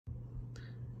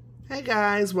Hey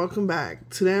guys, welcome back.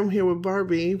 Today I'm here with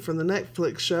Barbie from the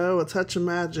Netflix show, A Touch of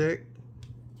Magic.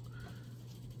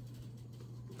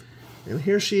 And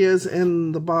here she is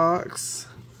in the box.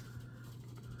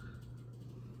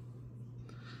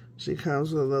 She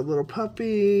comes with a little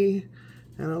puppy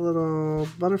and a little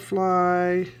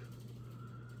butterfly.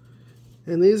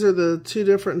 And these are the two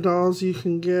different dolls you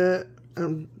can get.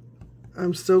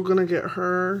 I'm still gonna get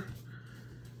her.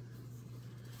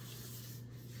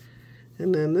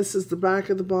 And then this is the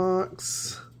back of the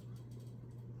box.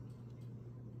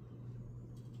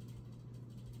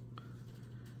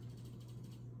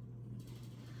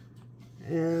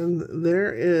 And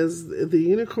there is the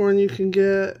unicorn you can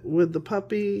get with the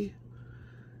puppy.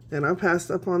 And I passed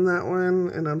up on that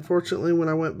one. And unfortunately, when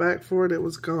I went back for it, it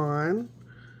was gone.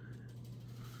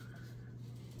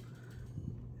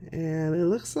 And it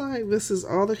looks like this is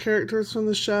all the characters from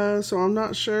the show. So I'm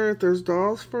not sure if there's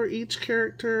dolls for each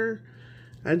character.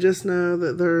 I just know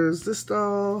that there's this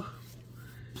doll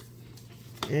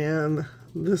and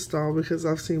this doll because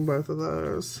I've seen both of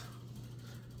those.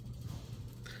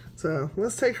 So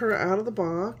let's take her out of the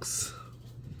box.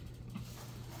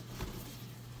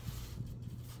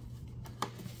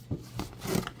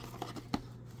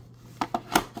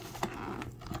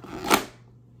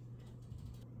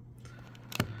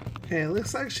 Okay, it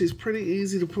looks like she's pretty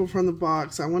easy to pull from the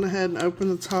box. I went ahead and opened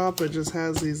the top. It just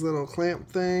has these little clamp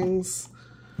things.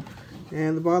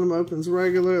 And the bottom opens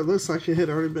regular. It looks like it had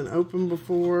already been opened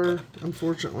before,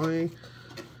 unfortunately.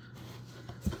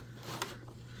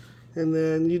 And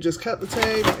then you just cut the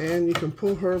tape and you can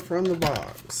pull her from the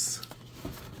box.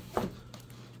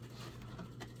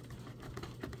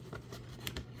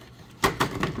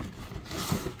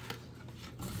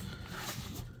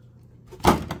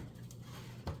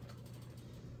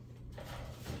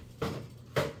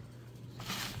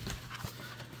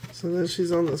 So then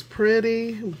she's on this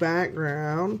pretty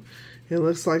background. It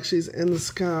looks like she's in the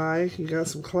sky. You got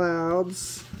some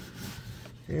clouds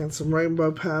and some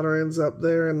rainbow patterns up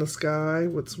there in the sky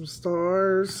with some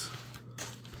stars.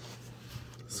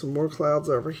 Some more clouds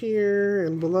over here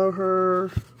and below her.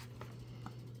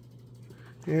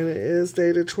 And it is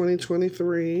dated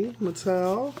 2023,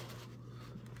 Mattel.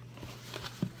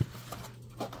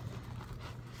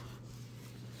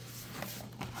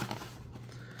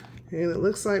 And it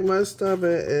looks like most of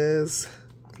it is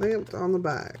clamped on the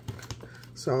back.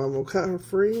 So I'm going to cut her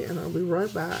free and I'll be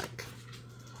right back.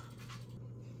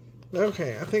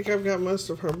 Okay, I think I've got most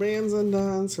of her bands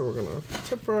undone. So we're going to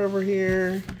tip her over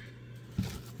here.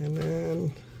 And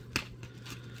then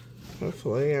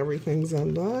hopefully everything's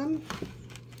undone.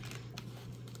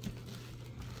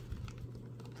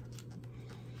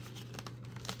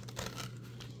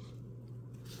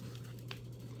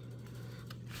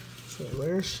 So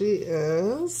there she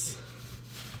is.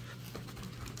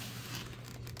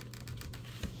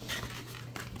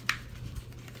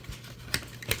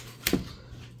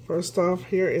 First off,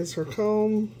 here is her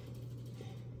comb.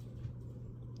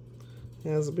 It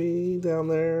has a bee down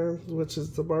there, which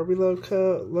is the Barbie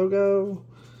logo.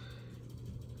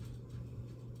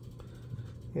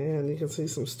 And you can see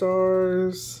some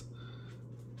stars.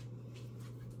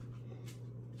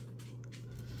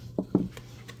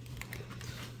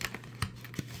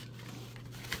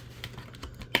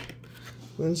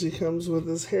 Then she comes with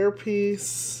this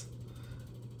hairpiece.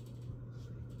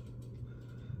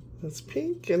 It's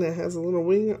pink and it has a little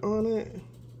wing on it.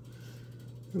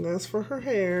 And that's for her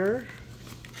hair.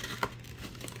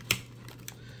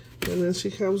 And then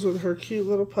she comes with her cute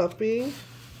little puppy,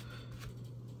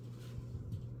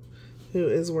 who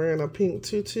is wearing a pink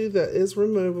tutu that is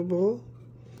removable.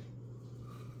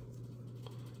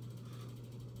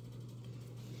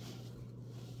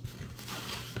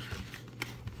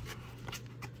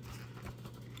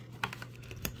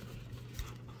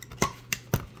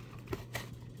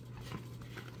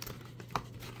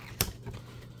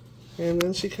 And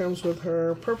then she comes with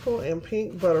her purple and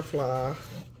pink butterfly.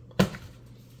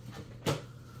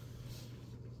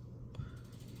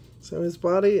 So his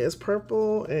body is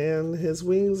purple and his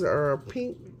wings are a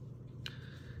pink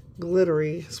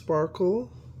glittery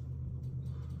sparkle.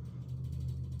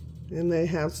 And they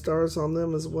have stars on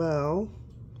them as well.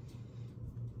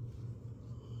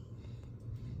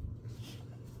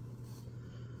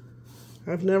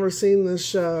 I've never seen this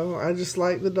show. I just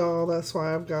like the doll, that's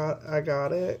why I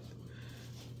got it.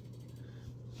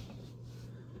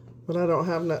 But I don't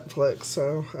have Netflix,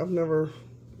 so I've never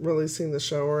really seen the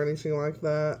show or anything like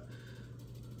that.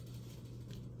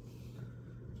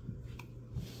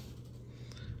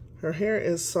 Her hair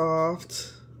is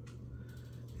soft,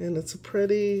 and it's a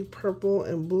pretty purple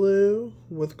and blue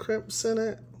with crimps in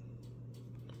it.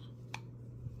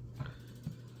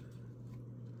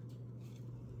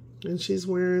 And she's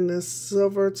wearing this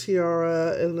silver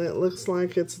tiara, and it looks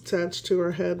like it's attached to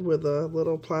her head with a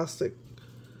little plastic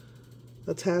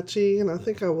attachee. And I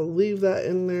think I will leave that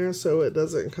in there so it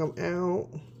doesn't come out.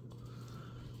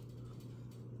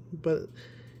 But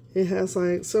it has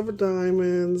like silver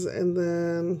diamonds and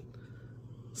then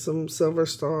some silver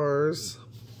stars.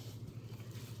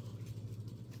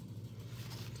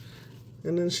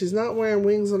 And then she's not wearing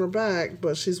wings on her back,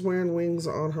 but she's wearing wings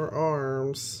on her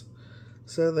arms.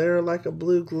 So they're like a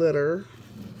blue glitter.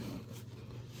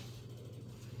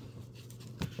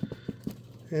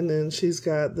 And then she's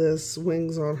got this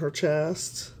wings on her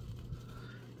chest.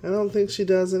 I don't think she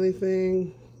does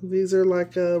anything. These are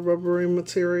like a rubbery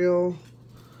material.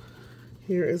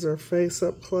 Here is her face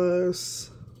up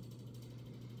close.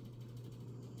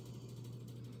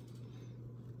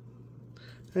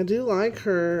 I do like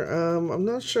her. I'm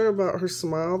not sure about her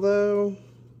smile though.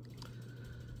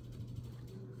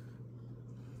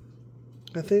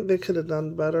 I think they could have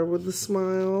done better with the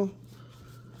smile.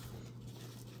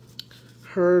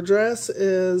 Her dress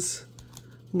is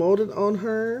molded on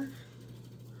her.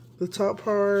 The top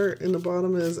part and the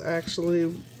bottom is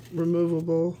actually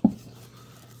removable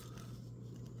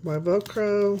by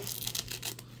Velcro.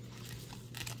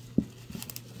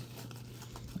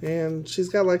 And she's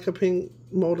got like a pink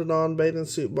molded on bathing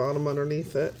suit bottom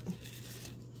underneath it.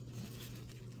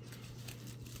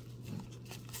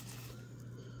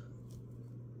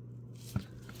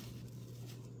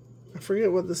 I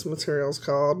forget what this material is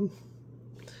called.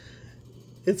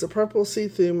 It's a purple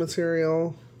see-through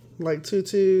material, like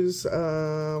tutus.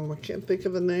 I can't think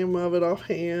of the name of it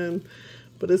offhand,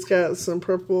 but it's got some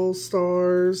purple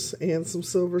stars and some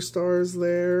silver stars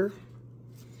there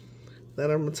that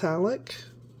are metallic.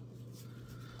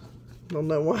 Don't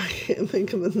know why I can't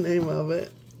think of the name of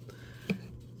it.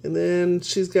 And then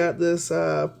she's got this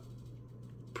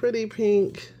pretty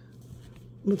pink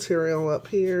material up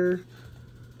here.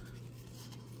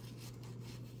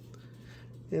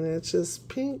 And it's just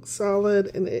pink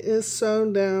solid, and it is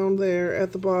sewn down there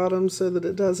at the bottom so that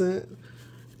it doesn't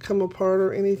come apart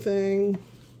or anything.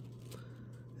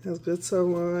 It has good sew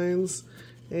lines,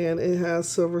 and it has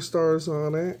silver stars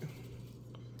on it.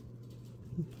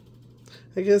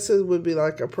 I guess it would be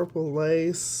like a purple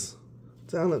lace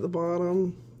down at the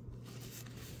bottom.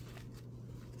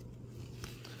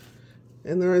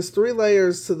 And there is 3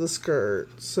 layers to the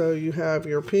skirt. So you have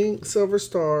your pink silver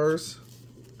stars,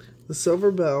 the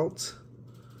silver belt,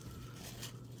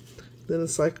 then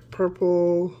it's like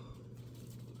purple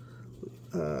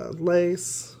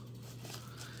lace,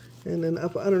 and then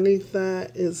up underneath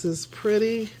that is this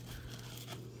pretty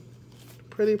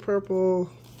purple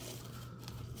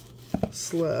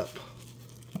slip,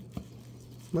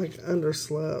 like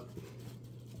underslip.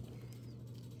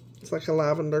 It's like a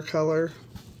lavender color.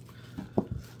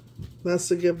 That's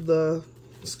to give the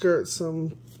skirt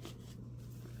some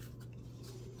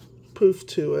poof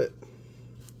to it,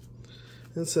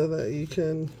 and so that you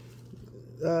can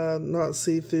not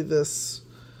see through this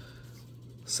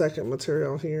second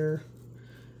material here.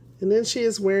 And then she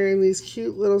is wearing these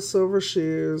cute little silver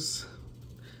shoes.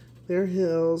 They're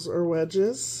heels or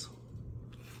wedges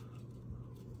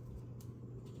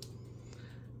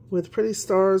with pretty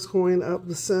stars going up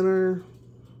the center.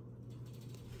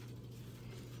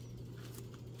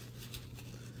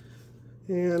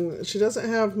 And she doesn't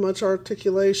have much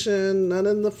articulation, none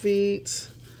in the feet,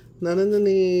 none in the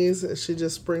knees. She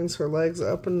just brings her legs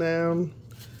up and down.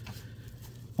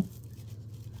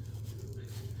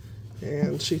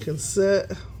 And she can sit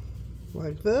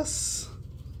like this.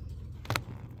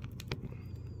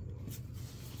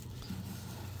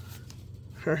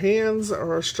 Her hands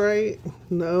are straight,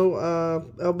 no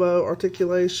elbow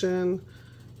articulation,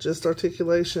 just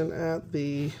articulation at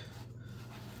the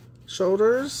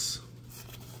shoulders.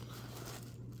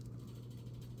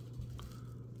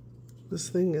 This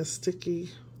thing is sticky.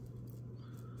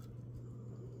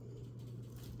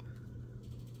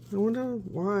 I wonder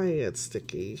why it's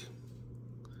sticky.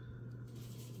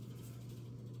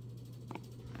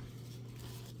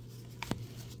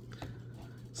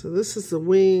 So this is the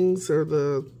wings, or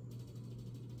the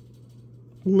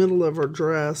middle of her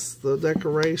dress, the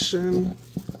decoration.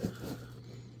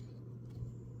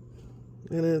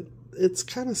 And it's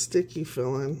kind of sticky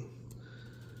feeling.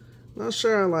 Not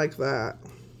sure I like that.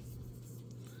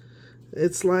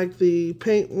 It's like the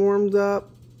paint warmed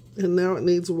up and now it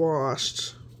needs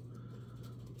washed.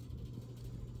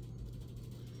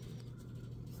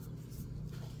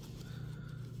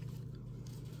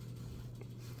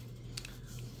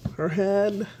 Her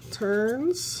head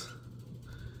turns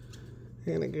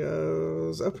and it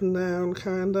goes up and down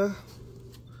kinda.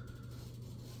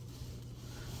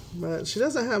 But she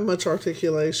doesn't have much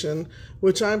articulation,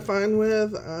 which I'm fine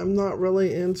with. I'm not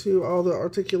really into all the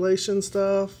articulation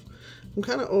stuff. I'm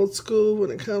kind of old school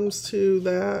when it comes to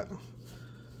that.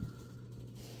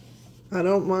 I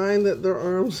don't mind that their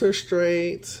arms are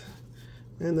straight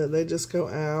and that they just go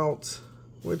out,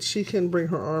 which she can bring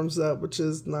her arms up, which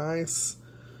is nice.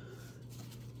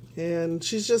 And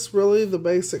she's just really the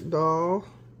basic doll.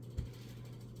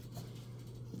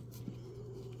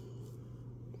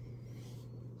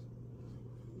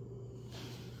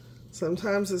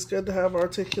 Sometimes it's good to have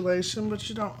articulation, but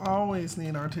you don't always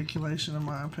need articulation, in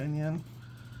my opinion.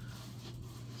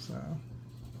 So,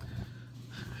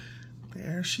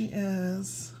 there she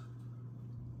is.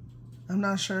 I'm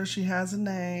not sure she has a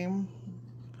name.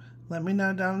 Let me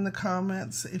know down in the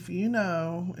comments if you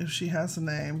know if she has a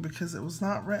name, because it was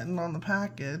not written on the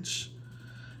package.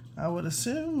 I would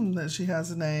assume that she has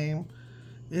a name.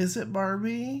 Is it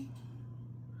Barbie?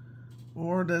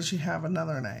 Or does she have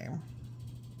another name?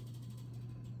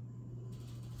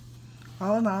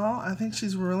 All in all, I think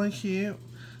she's really cute.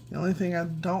 The only thing I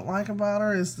don't like about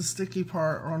her is the sticky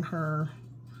part on her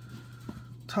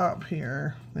top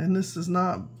here. And this is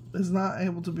not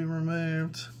able to be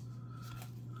removed.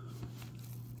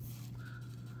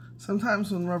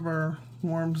 Sometimes when rubber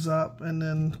warms up and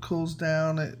then cools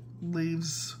down, it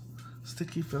leaves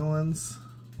sticky fillings.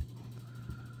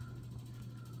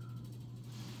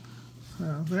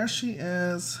 So there she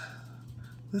is.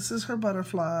 This is her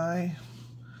butterfly.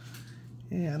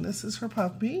 And this is her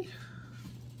puppy.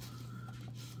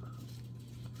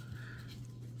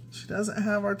 She doesn't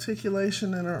have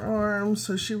articulation in her arms,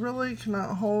 so she really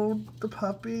cannot hold the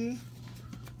puppy.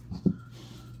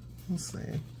 Let's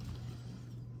see.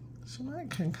 She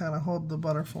can kind of hold the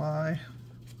butterfly.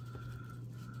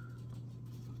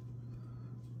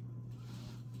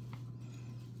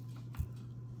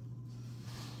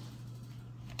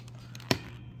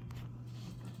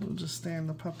 We'll just stand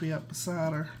the puppy up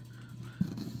beside her.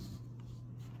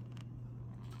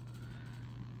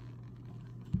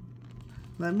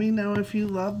 Let me know if you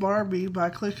love Barbie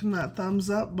by clicking that thumbs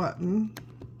up button.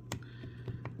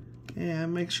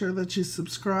 And make sure that you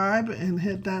subscribe and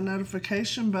hit that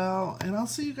notification bell. And I'll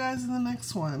see you guys in the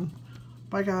next one.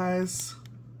 Bye, guys.